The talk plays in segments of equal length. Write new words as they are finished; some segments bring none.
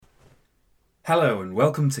Hello and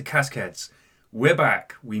welcome to Cascades. We're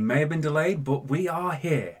back. We may have been delayed, but we are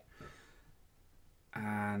here.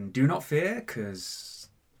 And do not fear, because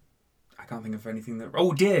I can't think of anything that...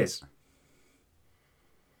 Oh, Deers!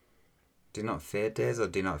 Do not fear deers or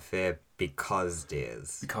do not fear because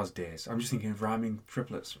deers? Because Deers. I'm just thinking of rhyming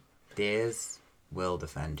triplets. Deers will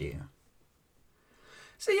defend you.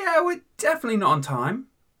 So yeah, we're definitely not on time.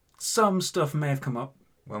 Some stuff may have come up.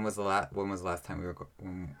 When was the last time we were... I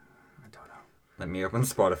don't know. Let me open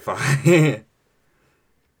Spotify.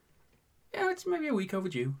 Yeah, it's maybe a week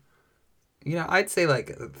overdue. You know, I'd say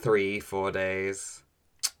like 3-4 days.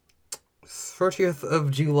 30th of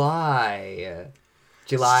July.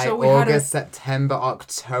 July, So we had August, September,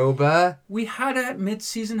 October. We had a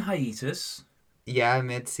mid-season hiatus. Yeah,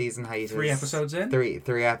 mid-season hiatus. 3 episodes in?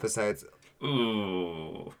 Three episodes.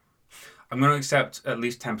 Ooh. I'm going to accept at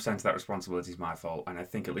least 10% of that responsibility is my fault, and I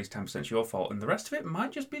think at least 10% is your fault, and the rest of it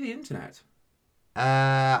might just be the internet.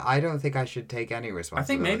 I don't think I should take any responsibility. I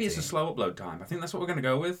think maybe it's a slow upload time. I think that's what we're going to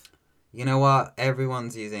go with. You know what?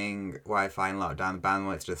 Everyone's using Wi-Fi and lockdown. The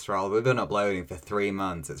bandwidth's just throttled. We've been uploading for 3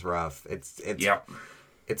 months. It's rough. Yep.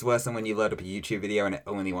 It's worse than when you load up a YouTube video and it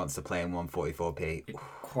only wants to play in 144p. It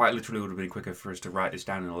quite literally would have been quicker for us to write this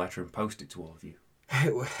down in a letter and post it to all of you.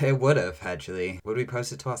 It would have, actually. Would we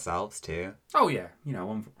post it to ourselves, too? Oh, yeah. You know,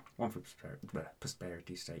 one for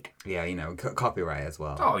prosperity's sake. Yeah, you know, copyright as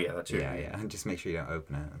well. Oh, yeah, that's it. Yeah. And just make sure you don't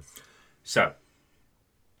open it. So,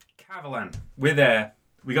 Kavalan. We're there.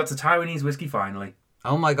 We got to Taiwanese whiskey finally.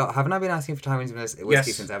 Oh my god, haven't I been asking for Taiwanese whiskey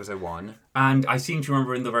Yes. since episode 1? And I seem to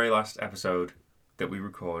remember in the very last episode that we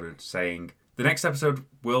recorded saying the next episode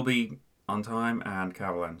will be on time and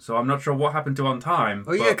Kavalan. So I'm not sure what happened to on time.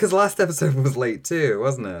 Oh yeah, because last episode was late too,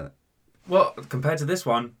 wasn't it? Well, compared to this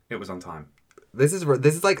one, it was on time. This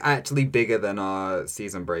is like actually bigger than our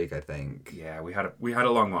season break, I think. Yeah, we had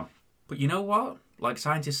a long one. But you know what? Like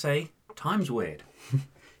scientists say, time's weird.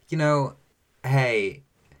 You know, hey,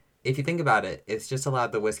 if you think about it, it's just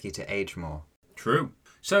allowed the whiskey to age more. True.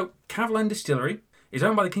 So, Kavalan Distillery is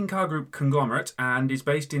owned by the King Car Group conglomerate and is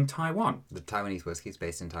based in Taiwan. The Taiwanese whiskey is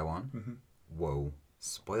based in Taiwan. Mm-hmm. Whoa,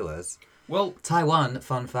 spoilers. Well, Taiwan,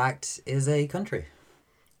 fun fact, is a country.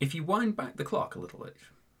 if you wind back the clock a little bit,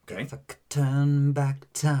 okay? If I could turn back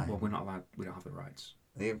time. Well, we're not allowed. We don't have the rights.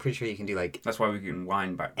 I'm pretty sure you can do like That's why we can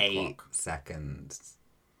wind back the 8 clock. seconds.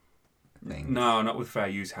 Things. No, not with fair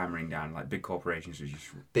use hammering down. Like big corporations are just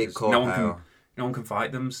Big just- no corpo. one can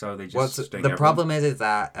fight them, so they just. What's sting the everyone. problem is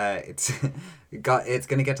that it's it's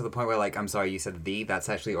gonna get to the point where like I'm sorry you said that's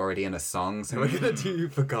actually already in a song, so we're gonna do you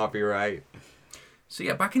for copyright. So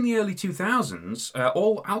yeah, back in the early 2000s,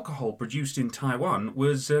 all alcohol produced in Taiwan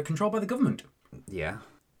was controlled by the government. Yeah,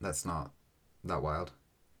 that's not that wild.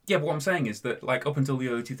 Yeah, but what I'm saying is that like up until the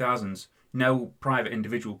early 2000s, no private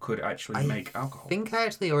individual could actually make alcohol. I think I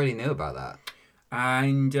actually already knew about that.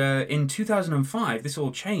 And in 2005, this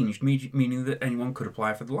all changed, meaning that anyone could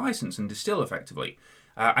apply for the license and distill effectively.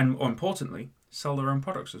 And more importantly, sell their own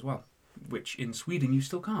products as well, which in Sweden you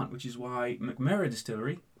still can't, which is why McMurray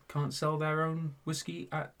Distillery can't sell their own whiskey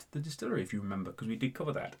at the distillery, if you remember, because we did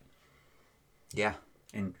cover that. Yeah.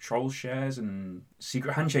 In Trolls Shares and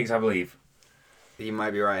Secret Handshakes, I believe. You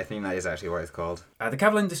might be right. I think that is actually what it's called. The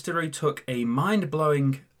Kavalan Distillery took a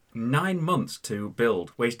mind-blowing 9 months to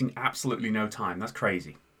build, wasting absolutely no time. That's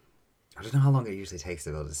crazy. I don't know how long it usually takes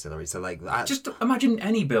to build a distillery. So like that. Just imagine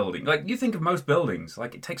any building. Like you think of most buildings,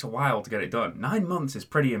 like it takes a while to get it done. 9 months is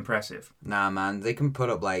pretty impressive. Nah, man, they can put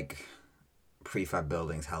up like prefab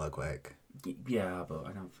buildings hella quick. Yeah, but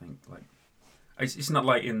I don't think like it's not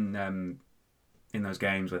like in those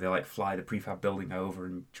games where they like fly the prefab building over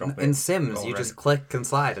and drop it. In Sims, already. you just click and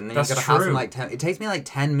slide, and then That's you got a house in true. like 10. It takes me like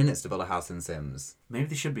 10 minutes to build a house in Sims. Maybe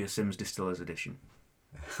there should be a Sims Distillers edition.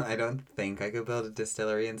 I don't think I could build a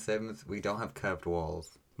distillery in Sims. We don't have curved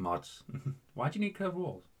walls. Mods. Why do you need curved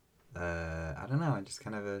walls? I don't know. I just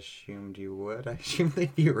kind of assumed you would. I assumed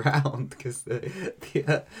they'd be round because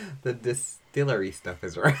the distillery stuff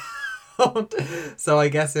is round. So I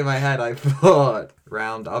guess in my head I thought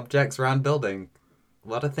round objects, round building. A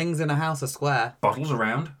lot of things in a house are square. Bottles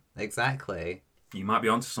around. Exactly. You might be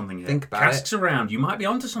onto something here. Think about Casks around. You might be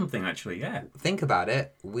onto something actually. Yeah. Think about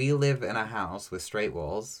it. We live in a house with straight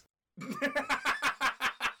walls. I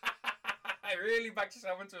really backed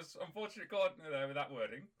yourself into an unfortunate corner there with that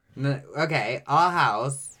wording. No, okay, our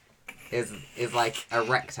house is like a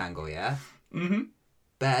rectangle, yeah? Mm-hmm.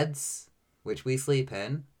 Beds, which we sleep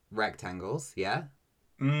in, rectangles, yeah?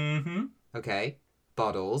 Mm-hmm. Okay.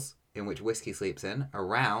 Bottles, in which whiskey sleeps in, are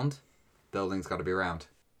round. Building's got to be round.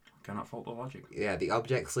 Cannot fault the logic. Yeah, the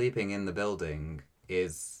object sleeping in the building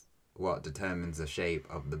is what determines the shape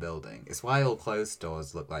of the building. It's why all closed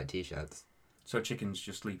stores look like t-shirts. So chickens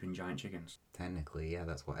just sleep in giant chickens. Technically, yeah,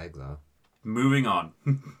 that's what eggs are. Moving on.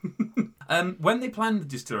 When they planned the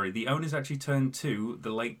distillery, the owners actually turned to the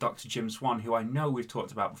late Dr. Jim Swan, who I know we've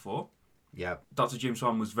talked about before. Yep. Dr. Jim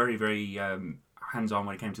Swan was very, very hands-on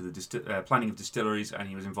when it came to the planning of distilleries, and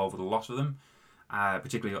he was involved with a lot of them.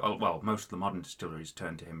 Particularly, most of the modern distilleries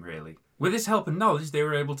turned to him, really. With his help and knowledge, they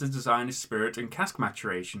were able to design a spirit and cask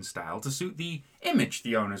maturation style to suit the image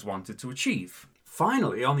the owners wanted to achieve.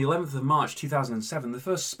 Finally, on the 11th of March 2007, the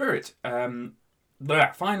first spirit...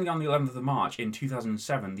 Finally, on the 11th of March in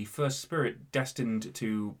 2007, the first spirit destined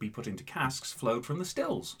to be put into casks flowed from the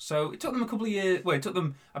stills. So it took them a couple of years... Well, it took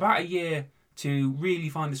them about a year to really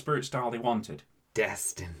find the spirit style they wanted.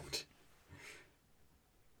 Destined.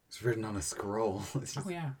 It's written on a scroll. Oh,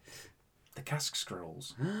 yeah. The cask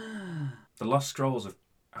scrolls. The lost scrolls of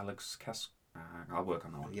Alex Cask... I'll work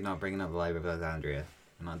on that one. You're not bringing up the Library of Alexandria.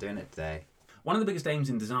 I'm not doing it today. One of the biggest aims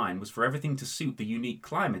in design was for everything to suit the unique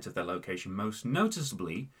climate of their location, most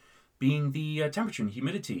noticeably being the temperature and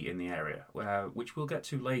humidity in the area, which we'll get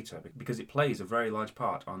to later because it plays a very large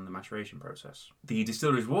part on the maturation process. The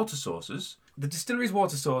distillery's water sources. The distillery's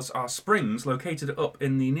water source are springs located up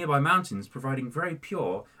in the nearby mountains, providing very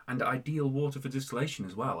pure and ideal water for distillation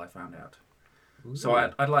as well, I found out. Ooh. So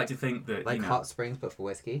I'd like to think that... Like hot springs but for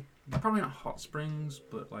whiskey? Probably not hot springs,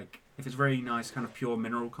 but like if it's very nice kind of pure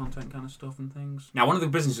mineral content kind of stuff and things. Now, one of the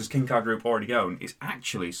businesses King Car Group already own is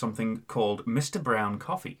actually something called Mr. Brown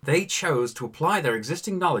Coffee. They chose to apply their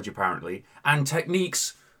existing knowledge, apparently, and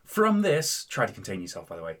techniques from this, try to contain yourself,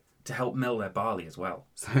 by the way, to help mill their barley as well.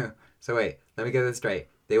 So wait, let me get this straight.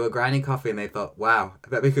 They were grinding coffee and they thought, wow, I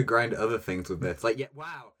bet we could grind other things with this. Like, yeah,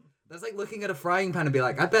 wow. That's like looking at a frying pan and be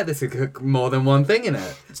like, I bet this could cook more than one thing in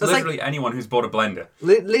it. It's literally like, anyone who's bought a blender.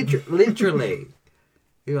 Literally.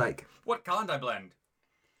 You're like... What can't I blend?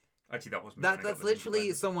 Actually, that wasn't... That's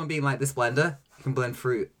literally someone being like, this blender, you can blend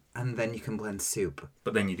fruit, and then you can blend soup.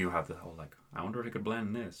 But then you do have the whole, like, I wonder if I could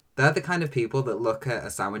blend this. They're the kind of people that look at a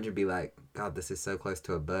sandwich and be like, God, this is so close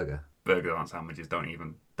to a burger. Burgers aren't sandwiches, don't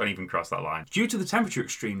even cross that line. Due to the temperature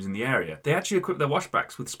extremes in the area, they actually equip their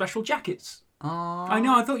washbacks with special jackets. Aww. I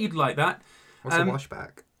know, I thought you'd like that. What's a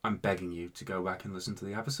washback? I'm begging you to go back and listen to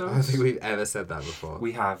the episodes. I don't think we've ever said that before.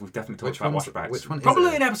 We have. We've definitely talked about washbacks. Which one is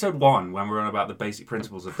Probably it? in episode 1 when we were on about the basic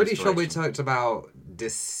principles of Pretty sure distillation. we talked about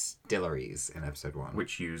distilleries in episode 1.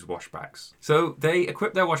 Which use washbacks. So they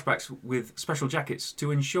equip their washbacks with special jackets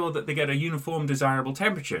to ensure that they get a uniform desirable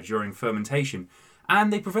temperature during fermentation.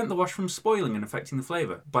 And they prevent the wash from spoiling and affecting the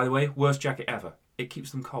flavour. By the way, worst jacket ever. It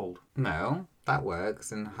keeps them cold. No, that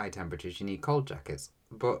works. In high temperatures, you need cold jackets.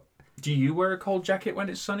 But... Do you wear a cold jacket when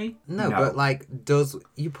it's sunny? No. But like,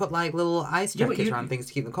 you put like little ice jackets around things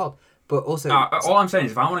to keep them cold. But also... all I'm saying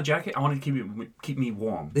is if I want a jacket, I want it to keep me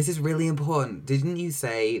warm. This is really important. Didn't you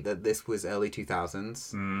say that this was early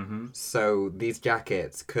 2000s? Mm-hmm. So these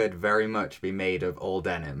jackets could very much be made of all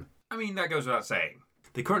denim. I mean, that goes without saying.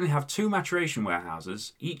 They currently have 2 maturation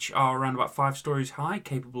warehouses. Each are around about 5 stories high,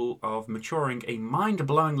 capable of maturing a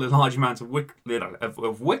mind-blowingly large amount of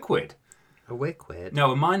liquid. A liquid?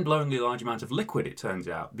 No, a mind-blowingly large amount of liquid, it turns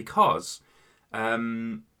out, because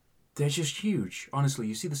they're just huge. Honestly,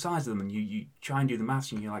 you see the size of them and you try and do the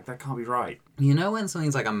maths and you're like, that can't be right. You know when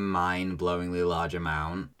something's like a mind-blowingly large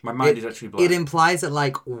amount? My mind is actually blown. It implies that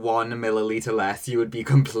like 1 milliliter less, you would be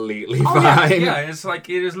completely fine. Yeah, it's like,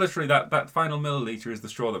 it is literally that final milliliter is the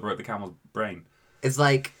straw that broke the camel's brain. It's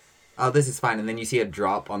like, oh, this is fine, and then you see a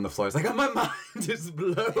drop on the floor. It's like, oh, my mind is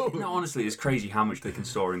blown. No, honestly, it's crazy how much they can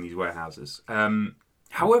store in these warehouses.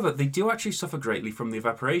 However, they do actually suffer greatly from the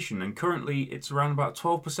evaporation, and currently it's around about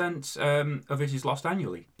 12% of it is lost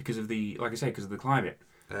annually because of the, like I say, because of the climate.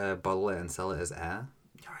 Bottle it and sell it as air?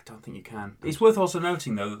 I don't think you can. It's worth also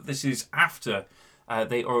noting, though, that this is after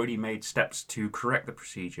they already made steps to correct the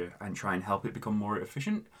procedure and try and help it become more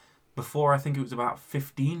efficient. Before, I think it was about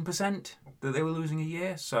 15% that they were losing a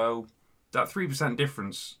year, so that 3%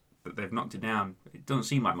 difference that they've knocked it down, it doesn't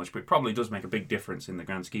seem like much, but it probably does make a big difference in the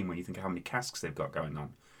grand scheme when you think of how many casks they've got going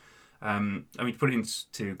on. I mean, to put it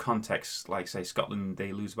into context, like, say, Scotland,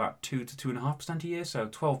 they lose about 2 to 2.5% a year, so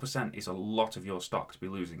 12% is a lot of your stock to be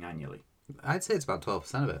losing annually. I'd say it's about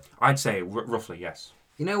 12% of it. I'd say roughly, yes.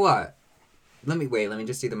 You know what? Let me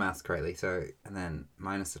just do the maths correctly. So, and then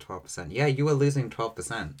minus the 12%. Yeah, you were losing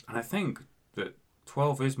 12%. And I think that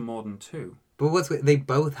 12 is more than 2. But they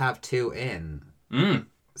both have 2 in. Mm.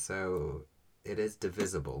 So, it is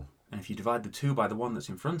divisible. And if you divide the 2 by the one that's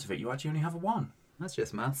in front of it, you actually only have a 1. That's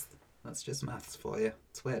just maths. That's just maths for you.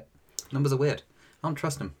 It's weird. Numbers are weird. I don't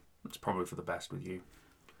trust them. It's probably for the best with you.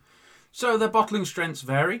 So their bottling strengths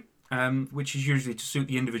vary. which is usually to suit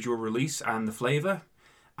the individual release and the flavour.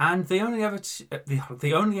 And they only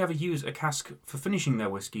ever use a cask for finishing their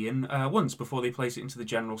whiskey in once before they place it into the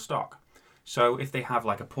general stock. So if they have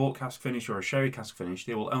like a port cask finish or a sherry cask finish,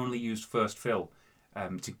 they will only use first fill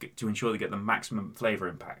to ensure they get the maximum flavour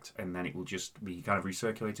impact, and then it will just be kind of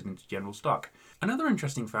recirculated into general stock. Another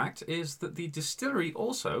interesting fact is that the distillery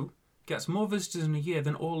also gets more visitors in a year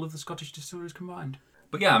than all of the Scottish distilleries combined.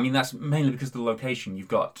 But yeah, I mean, that's mainly because of the location. You've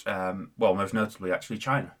got, most notably actually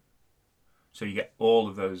China. So you get all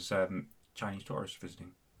of those Chinese tourists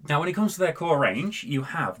visiting. Now, when it comes to their core range, you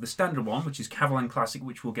have the standard one, which is Kavalan Classic,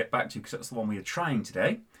 which we'll get back to because that's the one we are trying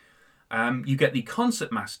today. You get the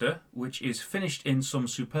Concertmaster, which is finished in some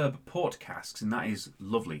superb port casks, and that is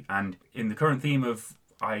lovely. And in the current theme of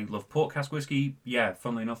I love port cask whiskey, yeah,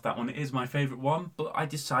 funnily enough, that one is my favourite one, but I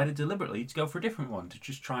decided deliberately to go for a different one, to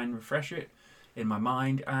just try and refresh it in my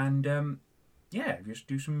mind and, just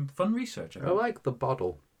do some fun research. I like the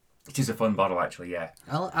bottle. It is a fun bottle, actually, yeah.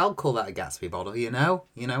 I'll call that a Gatsby bottle, you know?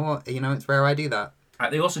 You know what? You know, it's rare I do that.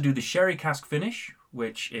 They also do the sherry cask finish,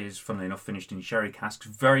 which is, funnily enough, finished in sherry casks.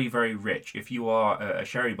 Very, very rich. If you are a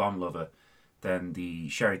sherry bomb lover, then the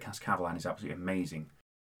sherry cask Kavalan is absolutely amazing.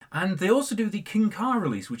 And they also do the King Car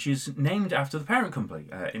release, which is named after the parent company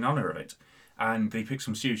in honour of it. And they pick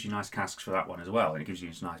some seriously nice casks for that one as well, and it gives you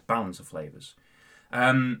a nice balance of flavours.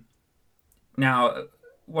 Now,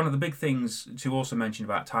 one of the big things to also mention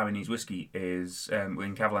about Taiwanese whiskey is,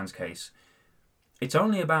 in Kavalan's case, it's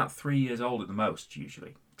only about 3 years old at the most,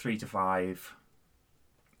 usually. 3 to 5.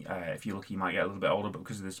 If you're lucky, you might get a little bit older, but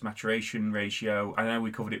because of this maturation ratio, I know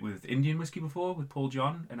we covered it with Indian whiskey before, with Paul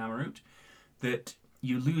John and Amarut, that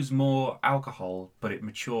you lose more alcohol, but it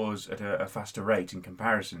matures at a faster rate in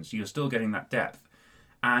comparison, so you're still getting that depth.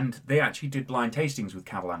 And they actually did blind tastings with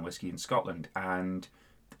Kavalan whiskey in Scotland, and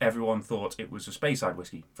everyone thought it was a Speyside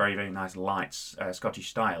whiskey. Very, very nice, light Scottish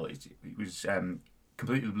style. It was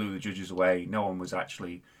completely blew the judges away. No one was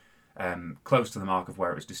actually close to the mark of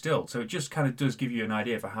where it was distilled. So it just kind of does give you an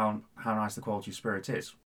idea for how nice the quality of spirit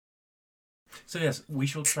is. So yes, we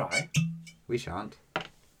shall try. We shan't.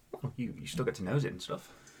 Well, you still get to nose it and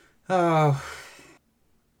stuff. Oh,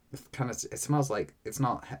 it smells like it's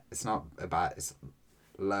not bad. It's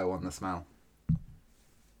low on the smell.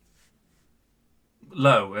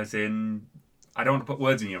 Low, as in, I don't want to put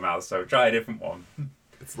words in your mouth, so try a different one.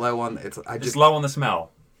 It's low on. It's low on the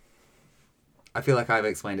smell. I feel like I've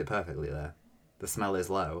explained it perfectly there. The smell is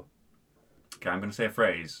low. Okay, I'm going to say a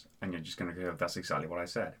phrase, and you're just going to go, that's exactly what I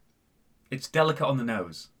said. It's delicate on the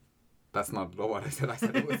nose. That's not what I said. I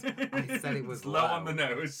said it was. I said it was it's low on the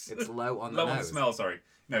nose. It's low on the low nose. On the smell. Sorry.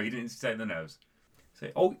 No, you didn't say the nose.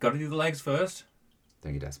 Say, got to do the legs first.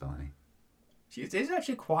 Don't you dare spell any. It is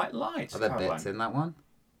actually quite light. Are there bits in that one?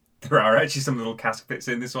 There are actually some little cask bits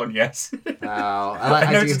in this one. Yes. Oh,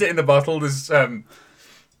 I noticed it in the bottle. There's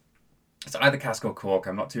it's either cask or cork.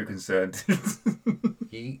 I'm not too concerned.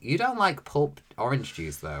 You don't like pulp orange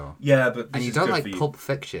juice though. Yeah, but and you don't like Pulp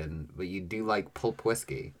Fiction, but you do like pulp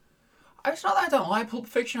whiskey. It's not that I don't like Pulp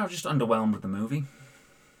Fiction. I was just underwhelmed with the movie.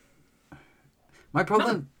 My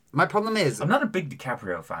problem is I'm not a big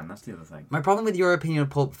DiCaprio fan. That's the other thing. My problem with your opinion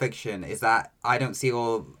of Pulp Fiction is that I don't see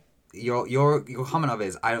all your comment of it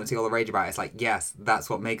is I don't see all the rage about it. It's like, yes, that's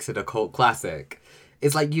what makes it a cult classic.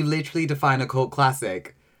 It's like you literally define a cult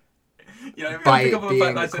classic. You know, by pick up being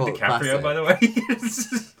on the fact that I said DiCaprio, classic. By the way.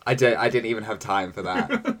 I didn't even have time for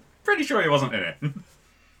that. Pretty sure he wasn't in it. No,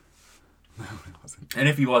 he wasn't. And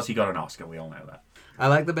if he was, he got an Oscar. We all know that. I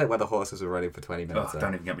like the bit where the horses were running for 20 minutes.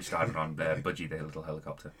 Don't even get me started on Budgie, the little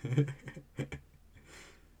helicopter.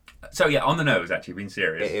 So yeah, on the nose, actually, being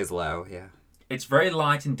serious. It is low, yeah. It's very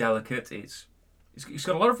light and delicate. It's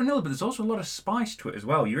got a lot of vanilla, but there's also a lot of spice to it as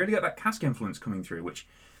well. You really get that cask influence coming through, which,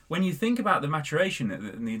 when you think about the maturation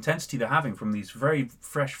and the intensity they're having from these very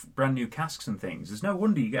fresh, brand new casks and things, there's no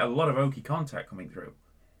wonder you get a lot of oaky contact coming through.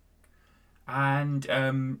 And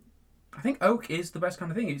I think oak is the best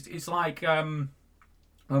kind of thing. It's like when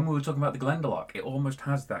we were talking about the Glendalough, it almost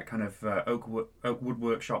has that kind of oak wood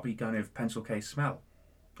workshop-y kind of pencil case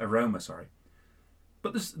aroma.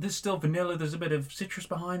 But there's still vanilla. There's a bit of citrus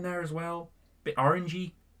behind there as well, a bit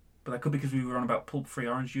orangey, but that could be because we were on about pulp-free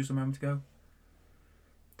orange juice a moment ago.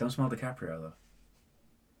 Don't smell DiCaprio though.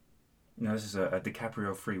 No, this is a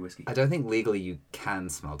DiCaprio-free whiskey. I don't think legally you can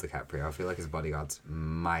smell DiCaprio. I feel like his bodyguards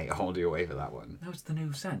might hold you away for that one. No, it's the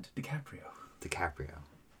new scent, DiCaprio. DiCaprio,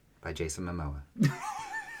 by Jason Momoa.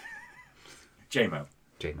 J-Mo.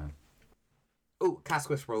 Oh, Cask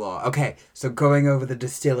Whisperer Law. Okay, so going over the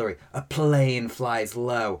distillery, a plane flies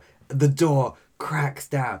low, the door cracks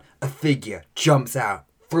down, a figure jumps out,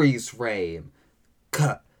 freeze frame,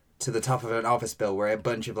 cut, to the top of an office building where a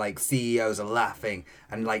bunch of like CEOs are laughing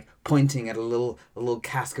and like pointing at a little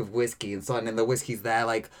cask of whiskey, and suddenly the whiskey's there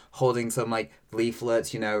like holding some like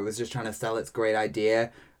leaflets, it was just trying to sell its great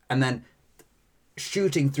idea, and then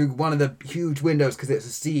shooting through one of the huge windows because it's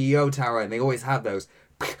a CEO tower and they always have those.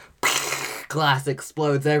 Glass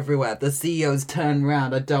explodes everywhere. The CEOs turn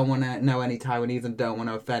around. I don't want to know any Taiwanese and don't want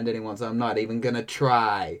to offend anyone, so I'm not even going to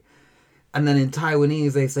try. And then in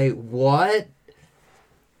Taiwanese, they say, what?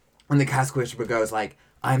 And the cask whisperer goes like,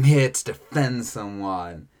 I'm here to defend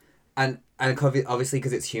someone. And obviously,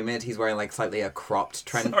 because it's humid, he's wearing like slightly a cropped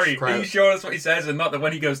trench coat. Are you sure that's what he says? And not that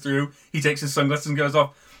when he goes through, he takes his sunglasses and goes,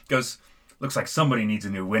 looks like somebody needs a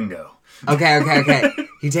new window. Okay.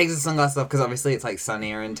 He takes his sunglasses off because obviously it's like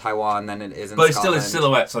sunnier in Taiwan than it is in Scotland. But it's still his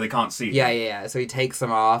silhouette, so they can't see. Yeah. So he takes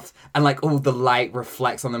them off, and like, the light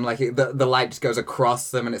reflects on them. Like the light just goes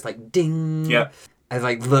across them, and it's like ding. Yeah. It's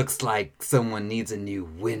like, looks like someone needs a new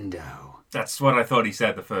window. That's what I thought he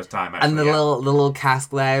said the first time. Actually, and the little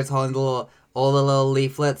cask there is holding all the little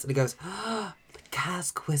leaflets, and he goes, oh, the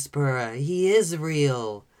cask whisperer, he is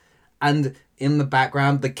real. And in the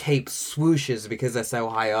background, the cape swooshes because they're so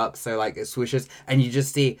high up, so like it swooshes, and you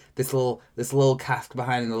just see this little cask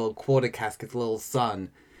behind him, the little quarter cask, his little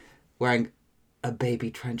son, wearing a baby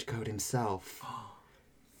trench coat himself,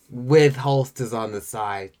 with holsters on the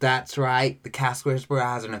side. That's right, the cask whisperer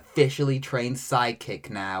has an officially trained sidekick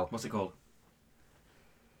now. What's it called?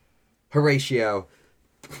 Horatio.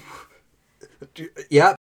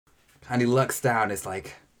 Yep. And he looks down. It's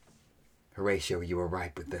like, Horatio, you were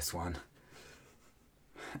right with this one.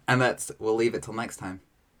 And we'll leave it till next time.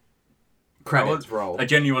 Credits roll. I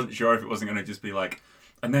genuinely wasn't sure if it wasn't going to just be like,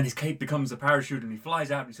 and then his cape becomes a parachute and he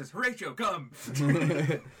flies out and he says, Horatio, come!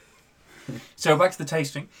 So back to the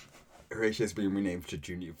tasting. Horatio's been renamed to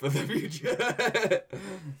Junior for the future.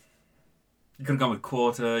 You could have gone with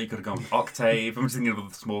quarter, you could have gone with octave. I'm just thinking of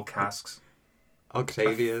the small casks.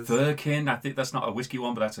 Octavius. Firkin, I think that's not a whiskey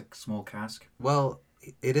one, but that's a small cask. Well,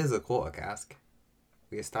 it is a quarter cask.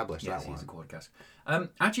 We established that one. Yes, it's a quarter cask.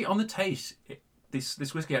 Actually, on the taste,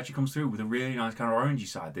 this whiskey actually comes through with a really nice kind of orangey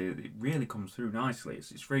side. It really comes through nicely.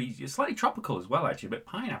 It's slightly tropical as well, actually, a bit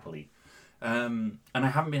pineapple-y. And I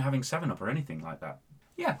haven't been having 7-Up or anything like that.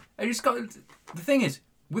 Yeah, the thing is,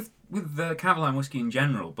 with the Cavaline whiskey in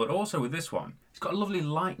general, but also with this one, it's got a lovely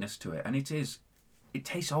lightness to it, and it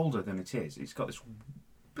tastes older than it is. It's got this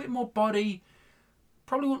bit more body.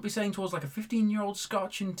 Probably wouldn't be saying towards like a 15-year-old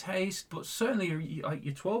Scotch in taste, but certainly like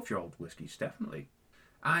your 12-year-old whiskies, definitely.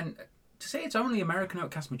 And to say it's only American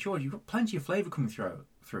oak cask matured, you've got plenty of flavour coming through.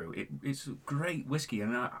 It's a great whiskey,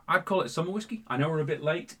 and I'd call it a summer whiskey. I know we're a bit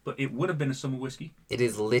late, but it would have been a summer whiskey. It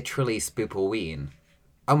is literally Spoopoween.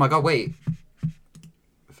 Oh my god, wait.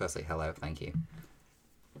 Firstly, hello, thank you.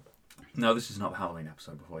 No, this is not the Halloween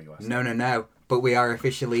episode before you ask. No. But we are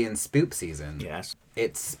officially in spoop season. Yes.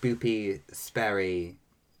 It's spoopy, sperry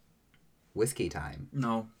whiskey time.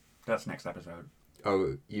 No, that's next episode.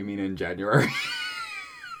 Oh, you mean in January?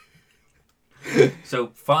 So,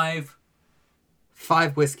 five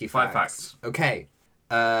whiskey facts. 5 facts. Okay.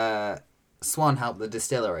 Swan Help, the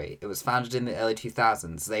distillery. It was founded in the early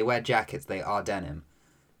 2000s. They wear jackets. They are denim.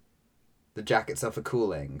 The jackets are for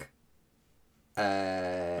cooling.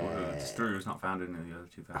 The distillery was not founded in the early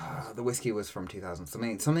 2000s. The whiskey was from 2000.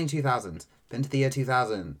 Something 2000s. Been to the year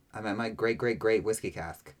 2000. I met my great whiskey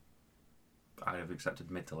cask. I have accepted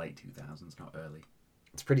mid to late 2000s, not early.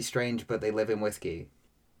 It's pretty strange, but they live in whiskey.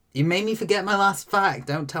 You made me forget my last fact.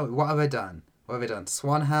 Don't tell me. What have I done?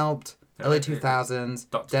 Swan Helped, early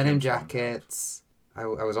 2000s, denim jackets. I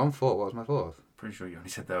was on 4. What was my 4th? Pretty sure you only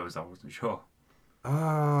said those. I wasn't sure.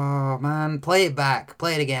 Oh, man. Play it back.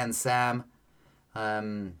 Play it again, Sam.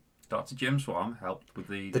 Dr. Jim Swan helped with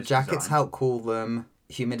the jackets design. help cool them.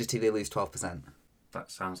 Humidity, they lose 12%.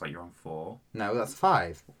 That sounds like you're on 4. No, that's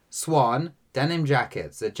 5. Swan, denim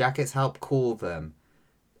jackets. The jackets help cool them.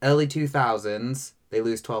 Early 2000s, they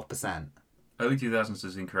lose 12%. Early 2000s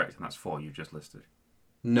is incorrect, and that's 4 you've just listed.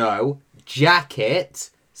 No.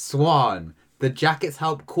 Jacket, Swan. The jackets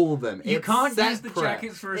help cool them. You it's can't separate. use the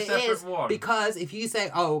jackets for a separate one. Because if you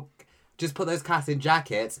say, just put those casks in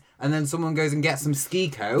jackets, and then someone goes and gets some ski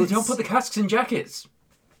coats. They don't put the casks in jackets.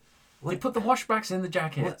 What? They put the washbacks in the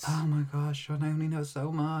jackets. What? Oh my gosh, Sean, I only know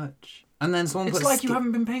so much. And then someone It's like you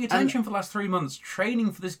haven't been paying attention for the last 3 months,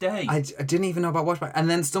 training for this day. I didn't even know about washback. And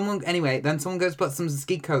then someone goes put some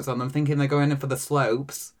ski coats on them, thinking they're going in for the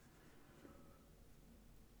slopes.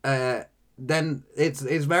 Then it's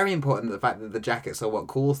very important the fact that the jackets are what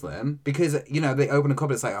cools them, because they open a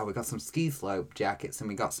cupboard, it's like, we got some ski slope jackets and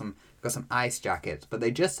we got some ice jackets, but they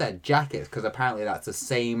just said jackets because apparently that's the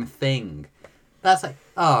same thing. That's like,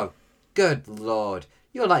 oh, good lord.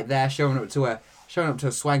 You're like there showing up to a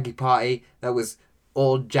swanky party that was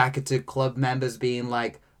all jacketed club members being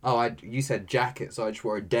like, oh, you said jacket, so I just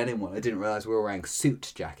wore a denim one. I didn't realise we were wearing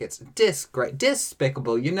suit jackets.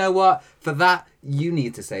 Despicable. You know what? For that, you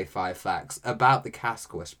need to say 5 facts about the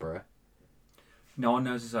Cask Whisperer. No one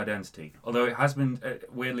knows his identity, although it has been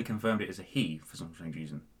weirdly confirmed it is a he for some strange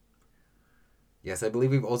reason. Yes, I believe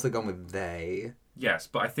we've also gone with they. Yes,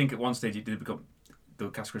 but I think at one stage the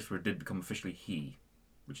Cask Whisperer did become officially he,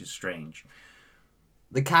 which is strange.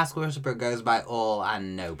 The Cask Whisperer goes by all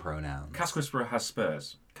and no pronouns. Cask Whisperer has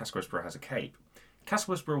spurs. Cask Whisperer has a cape. Cask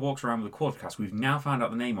Whisperer walks around with a quarter cask we've now found out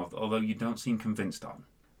the name of, although you don't seem convinced on.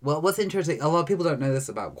 Well, what's interesting, a lot of people don't know this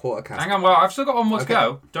about quarter cask. Hang on, well, I've still got one more to Okay.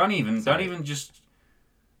 go. Don't even just...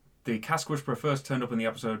 The Cask Whisperer first turned up in the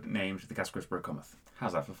episode named The Cask Whisperer Cometh.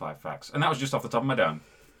 How's that for 5 facts? And that was just off the top of my dome.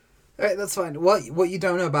 Alright, that's fine. What you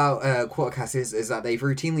don't know about quarter cask is that they've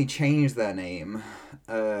routinely changed their name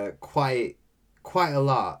quite a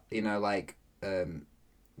lot. You know, like...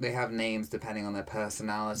 they have names depending on their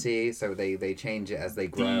personality, so they change it as they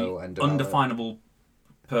grow and develop. Undefinable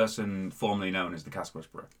person formerly known as the Cask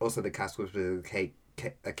Whisperer. Also, the Cask Whisperer is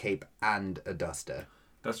a cape and a duster.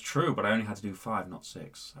 That's true, but I only had to do 5, not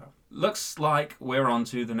 6. So. Looks like we're on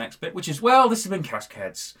to the next bit, which is, well, this has been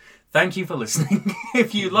Caskheads. Thank you for listening.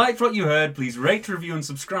 If you liked what you heard, please rate, review, and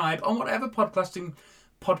subscribe on whatever podcasting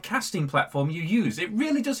platform you use. It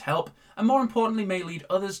really does help, and more importantly may lead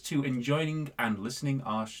others to enjoying and listening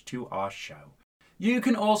to our show. You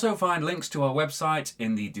can also find links to our website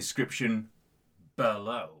in the description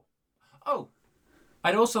below. Oh,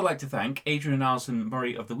 I'd also like to thank Adrian and Alison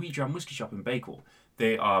Murray of the Wee Dram Whisky Shop in Bakewell.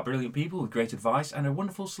 They are brilliant people with great advice and a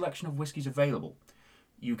wonderful selection of whiskies available.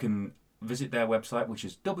 You can visit their website, which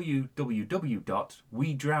is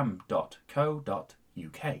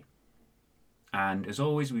www.weedram.co.uk. And as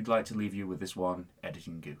always, we'd like to leave you with this one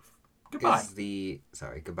editing goof. Goodbye.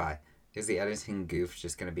 Goodbye. Is the editing goof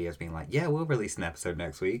just going to be us being like, yeah, we'll release an episode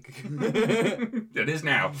next week? It is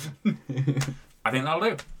now. I think that'll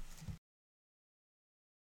do.